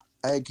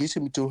Hey, can you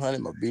send me 200?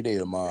 My B-day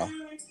tomorrow.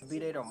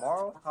 B-Day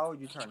tomorrow? How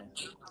old you turning?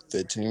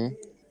 15.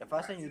 If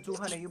I send you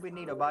 200, you would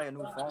need to buy a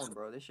new phone,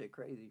 bro. This shit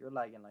crazy. You're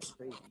lagging like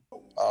crazy.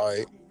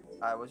 Alright.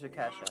 Alright, what's your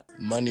cash app?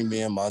 Money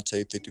man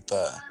Monte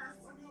 55.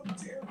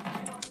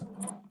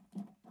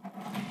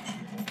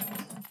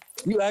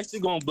 You actually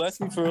gonna bless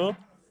me for real?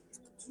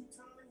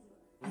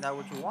 Isn't that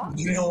what you want?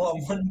 You know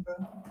what money, bro?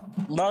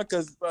 Nah,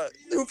 cause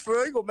you for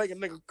real, you gonna make a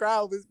nigga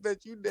cry with this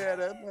bitch. You dead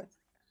that man.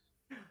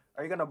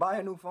 Are you gonna buy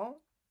a new phone?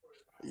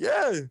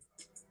 Yeah.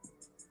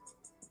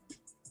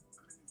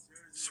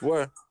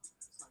 Swear.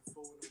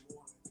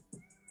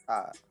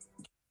 Alright.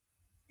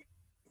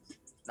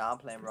 Nah, I'm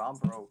playing, bro. I'm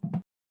broke.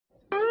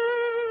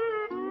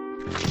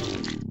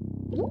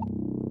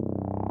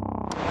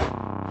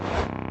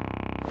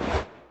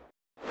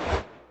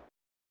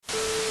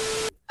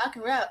 I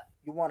can rap.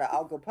 You want an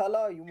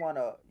acapella? You want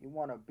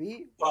a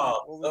beat?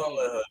 Oh, don't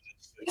let her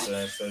just sit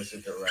there and say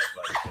she can rap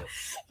like that.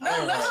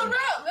 No, let her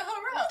rap. Let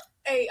her rap.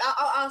 Hey,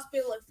 I'll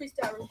spit like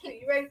freestyle real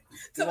quick. You ready?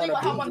 You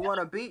want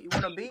a beat? You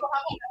want a beat?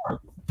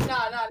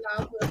 Nah.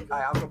 I'm good.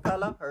 Alright,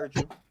 acapella. Heard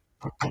you.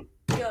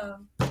 Yeah.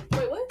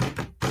 Wait, what?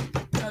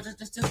 No,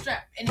 just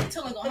strap. And then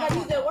Tilly gonna have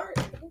use that word.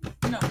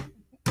 No.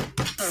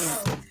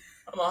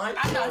 Come on,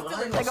 I'm not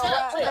feeling Nigga,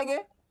 rap, nigga.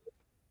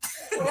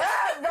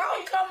 Yeah,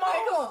 bro, come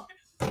on.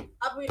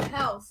 I'll be in the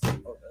house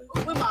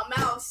with my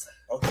mouse.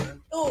 Okay.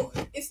 Ooh,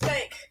 it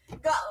stank.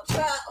 Got a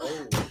trap.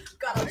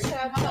 Got a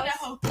trap.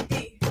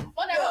 Okay.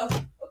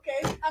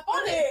 Hop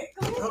on it.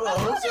 Hold on,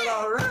 who said I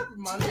rap,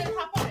 man?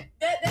 Hop on it.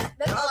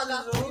 That's all I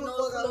got. Who the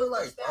fuck I look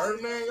like?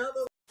 Birdman?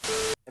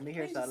 Let me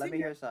hear some. You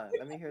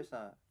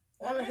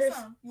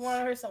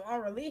wanna hear some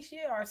unreleased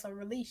shit or some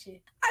release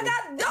shit? I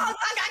got dogs.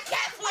 I got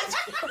cats.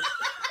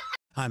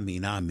 I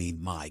mean,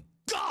 my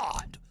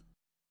God!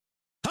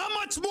 How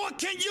much more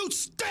can you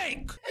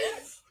stink?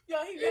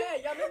 Yo, he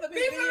mad. Y'all know the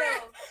video.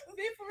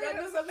 Be for real.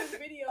 Y'all know the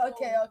video.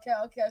 Okay.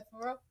 For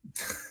real.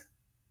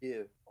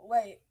 Yeah.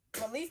 Wait,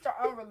 released or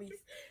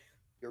unreleased?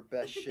 Your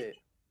best shit.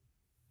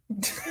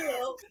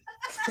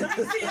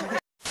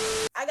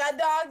 I got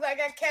dogs. I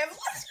got cats.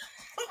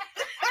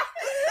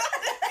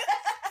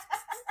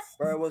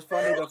 Bro, it was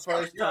funny the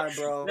first time,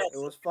 bro. It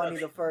was funny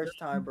the first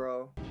time,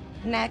 bro.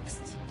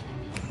 Next.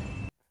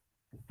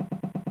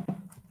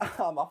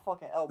 My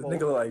fucking elbow. The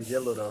nigga like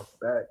yellow though.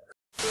 Back.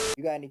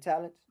 You got any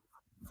talents?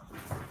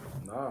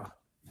 Nah.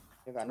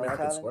 You got I no mean, I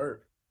can talent? twerk.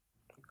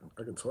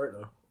 I can twerk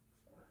though.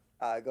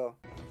 Alright, go.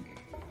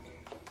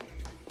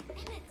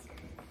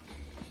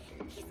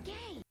 He's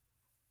gay.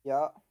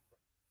 Yeah.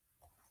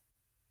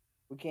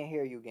 We can't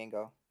hear you,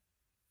 Gingo.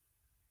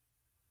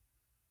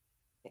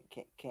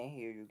 Can't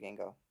hear you,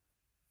 Gingo.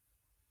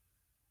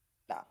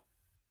 Nah.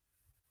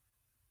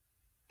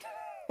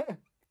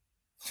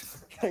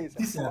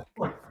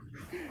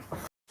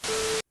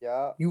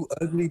 Yeah. You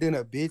ugly than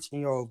a bitch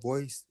and your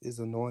voice is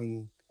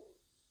annoying.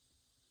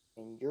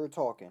 And you're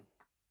talking.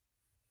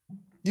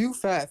 You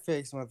fat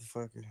face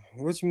motherfucker.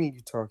 What you mean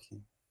you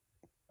talking?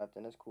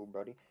 Nothing. That's cool,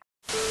 buddy.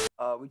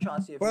 We trying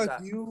to see if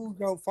Fuck you,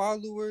 your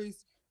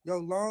followers, your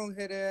long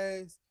head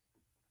ass.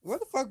 What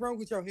the fuck wrong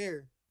with your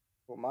hair?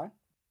 What, mine?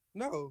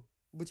 No,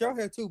 but your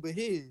hair too, but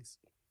his.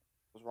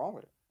 What's wrong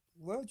with it?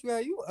 What you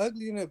got? You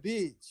ugly than a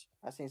bitch.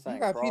 I seen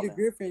something. You got crawling. Peter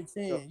Griffin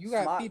chin. Yo, You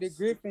got Peter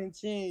Griffin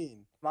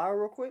chin. Smile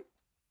real quick.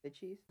 The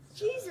cheese.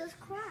 Jesus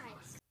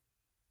Christ.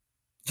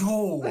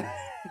 Yo.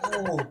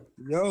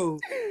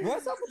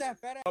 What's up with that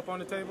fat ass? Up on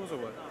the tables or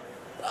what?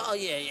 Oh,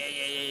 yeah.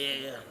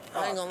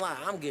 I ain't gonna lie,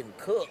 I'm getting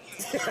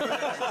cooked.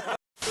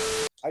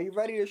 Are you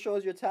ready to show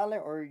us your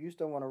talent or you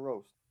still want to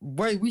roast?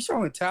 Wait, we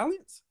showing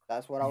talents?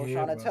 That's what I was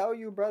trying to tell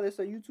you, brother. It's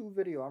a YouTube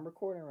video. I'm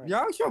recording right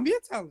now. Y'all show me a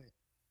talent.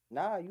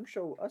 Nah, you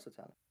show us a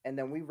talent. And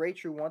then we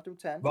rate you 1 through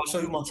 10. I'll show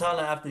you my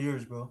talent after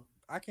yours, bro.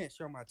 I can't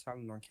show my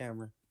talent on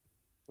camera.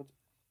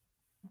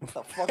 What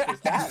the fuck is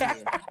that,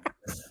 man?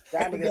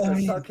 That nigga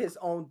can suck his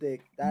own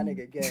dick. That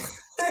nigga gay.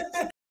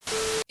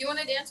 You want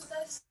to dance with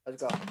us?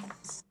 Let's go.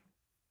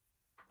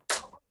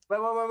 Wait.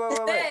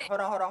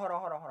 Hold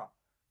on.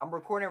 I'm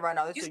recording right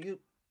now. This is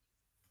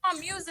on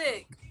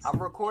music. I'm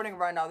recording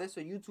right now. This is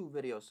a YouTube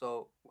video.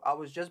 So I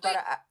was just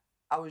about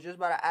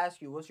to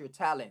ask you, what's your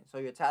talent? So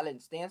your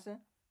talent's dancing?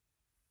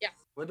 Yeah.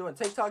 We're doing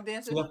TikTok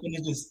dancing?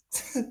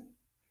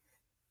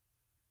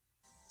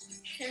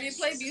 Can you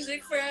play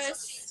music for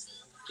us?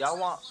 Y'all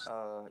want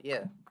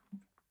yeah.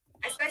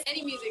 I Spice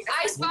any music.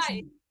 I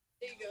Spice.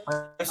 There you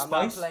go. I'm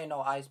not playing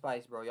no Ice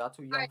Spice, bro. Y'all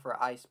too young for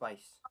Ice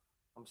Spice.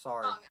 I'm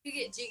sorry. You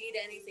get jiggy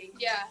to anything.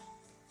 Yeah.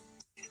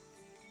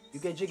 You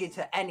get jiggy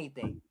to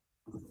anything.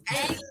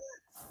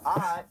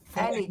 Alright,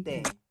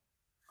 anything.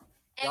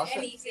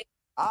 Anything.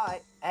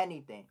 Alright,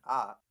 anything.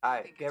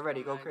 Alright, get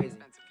ready, go crazy.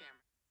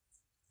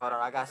 Hold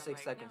on, I got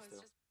 6 seconds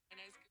still.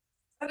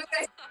 Okay. My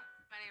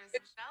name is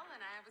Michelle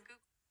and I have a Google.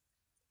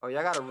 Oh,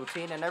 y'all got a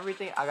routine and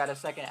everything? I got a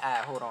second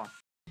ad, hold on.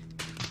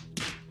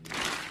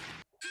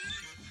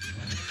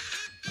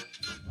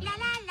 La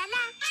la la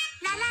la,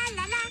 la la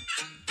la la,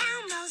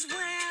 Elmo's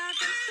world.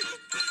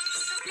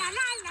 La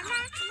la la la,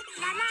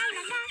 la la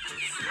la la,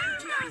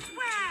 Elmo's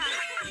world.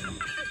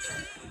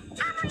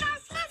 Elmo's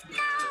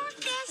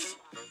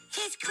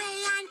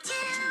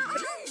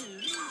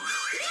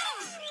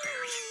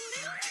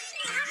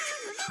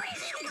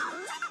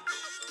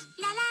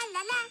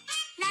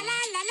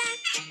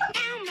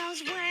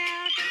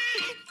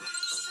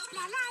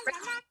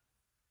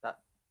That,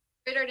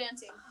 Radar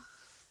dancing.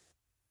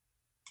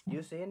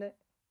 you seen it?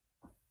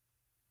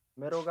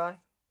 Middle guy?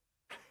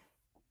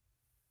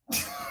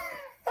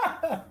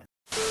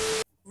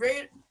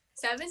 Rate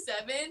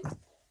 7-7.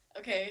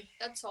 Okay,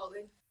 that's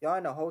solid. Y'all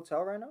in a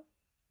hotel right now?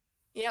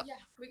 Yep. Yeah,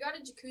 we got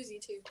a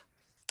jacuzzi too.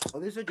 Oh,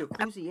 there's a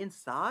jacuzzi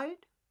inside?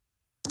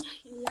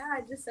 Yeah,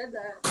 I just said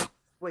that.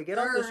 Wait, get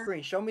off the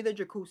screen. Show me the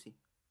jacuzzi.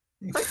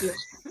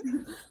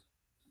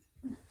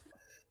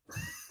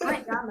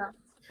 My God, no.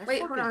 That's Wait,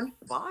 hold fucking on.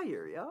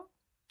 fire, yo.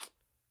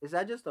 Is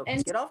that just a...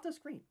 And- Get off the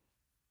screen.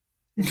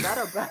 Is that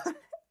a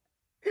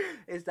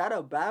Is that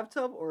a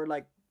bathtub or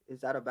like...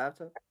 Is that a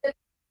bathtub?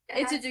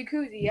 It's a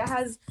jacuzzi. It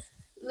has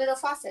little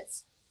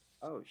faucets.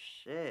 Oh,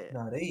 shit.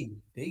 Nah, they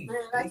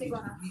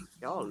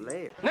Y'all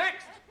later.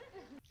 Next!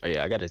 Oh,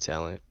 yeah, I got a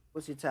talent.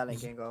 What's your talent,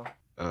 Gengo?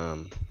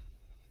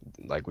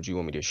 Like, would you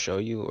want me to show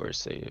you or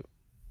say it?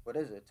 What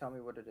is it? Tell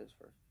me what it is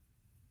first.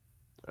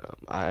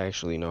 I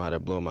actually know how to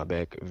blow my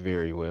back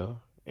very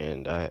well,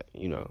 and I'm...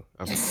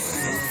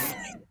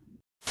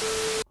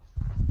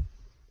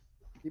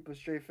 Keep a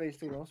straight face,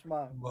 too. Don't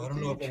smile. Well, I don't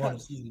know if I want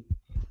to see it.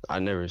 I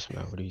never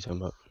smile. What are you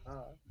talking about?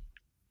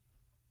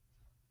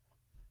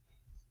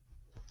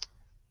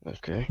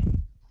 Okay.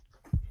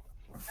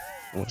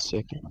 1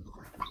 second.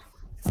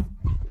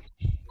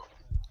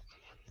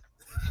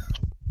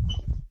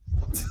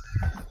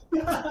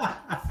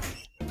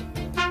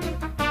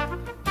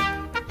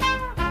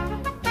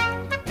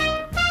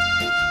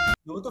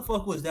 What the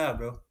fuck was that,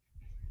 bro?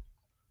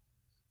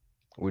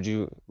 Would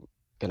you...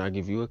 Can I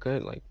give you a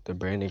cut? Like the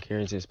Brandon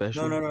Carrington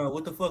special? No.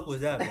 What the fuck was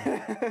that,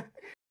 bro?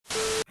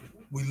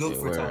 We look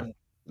for talent.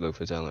 Look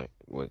for talent.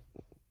 What?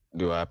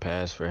 Do I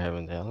pass for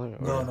having talent?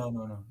 Or...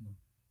 No.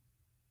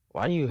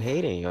 Why you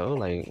hating, yo?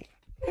 Like...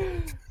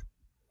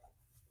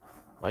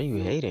 Why you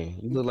hating?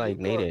 You look like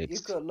Nate X. You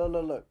could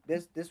look.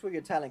 This where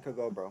your talent could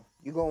go, bro.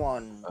 You go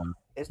on.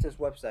 It's this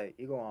website.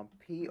 You go on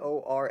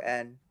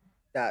porn.com.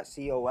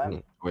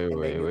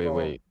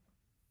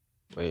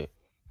 Wait.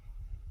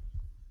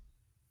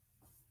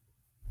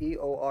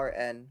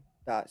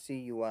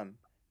 porn.com,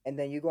 and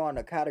then you go on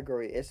the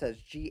category. It says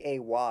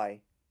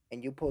GAY,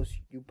 and you post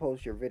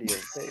your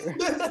videos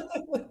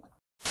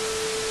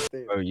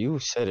there. Bro, you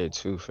said it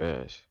too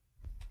fast.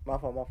 My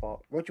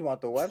fault. What you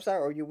want, the website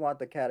or you want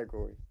the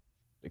category?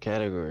 The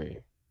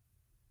category.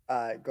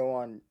 Go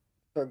on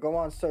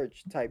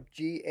search, type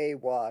GAY,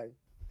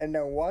 and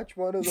then watch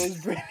one of those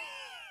videos.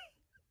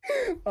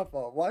 My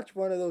fault. Watch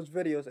one of those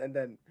videos and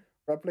then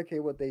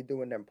replicate what they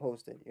do and then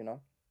post it, you know?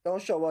 Don't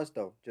show us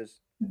though.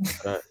 Just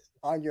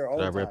on your own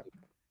time.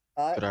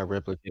 Could I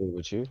replicate it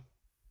with you?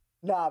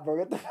 Nah, bro,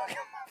 get the fuck out of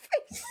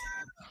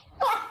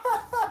my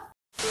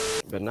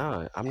face. But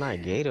nah, I'm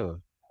not gay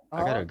though.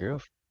 I got a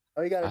girlfriend.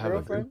 Oh, you got a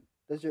girlfriend?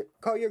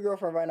 Call your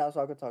girlfriend right now so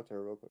I can talk to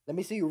her real quick. Let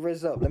me see you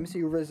rizz up.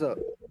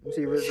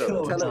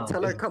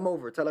 Tell her come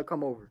over.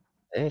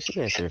 Hey,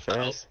 she answered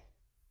fast.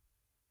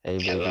 Hey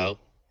baby. Hello.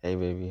 Hey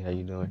baby, how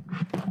you doing?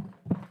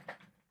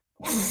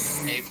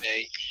 Hey,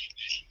 babe.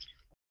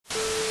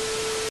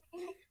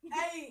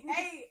 Hey,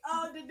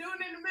 the dude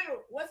in the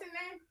middle, what's his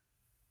name?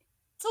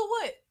 So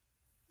what?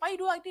 Why you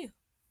do like this?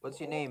 What's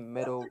your name,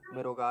 middle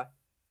guy?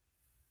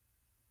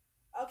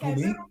 Okay, Who,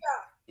 me? middle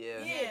guy.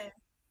 Yeah. Yeah.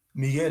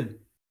 Miguel.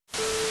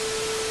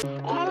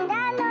 And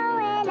I know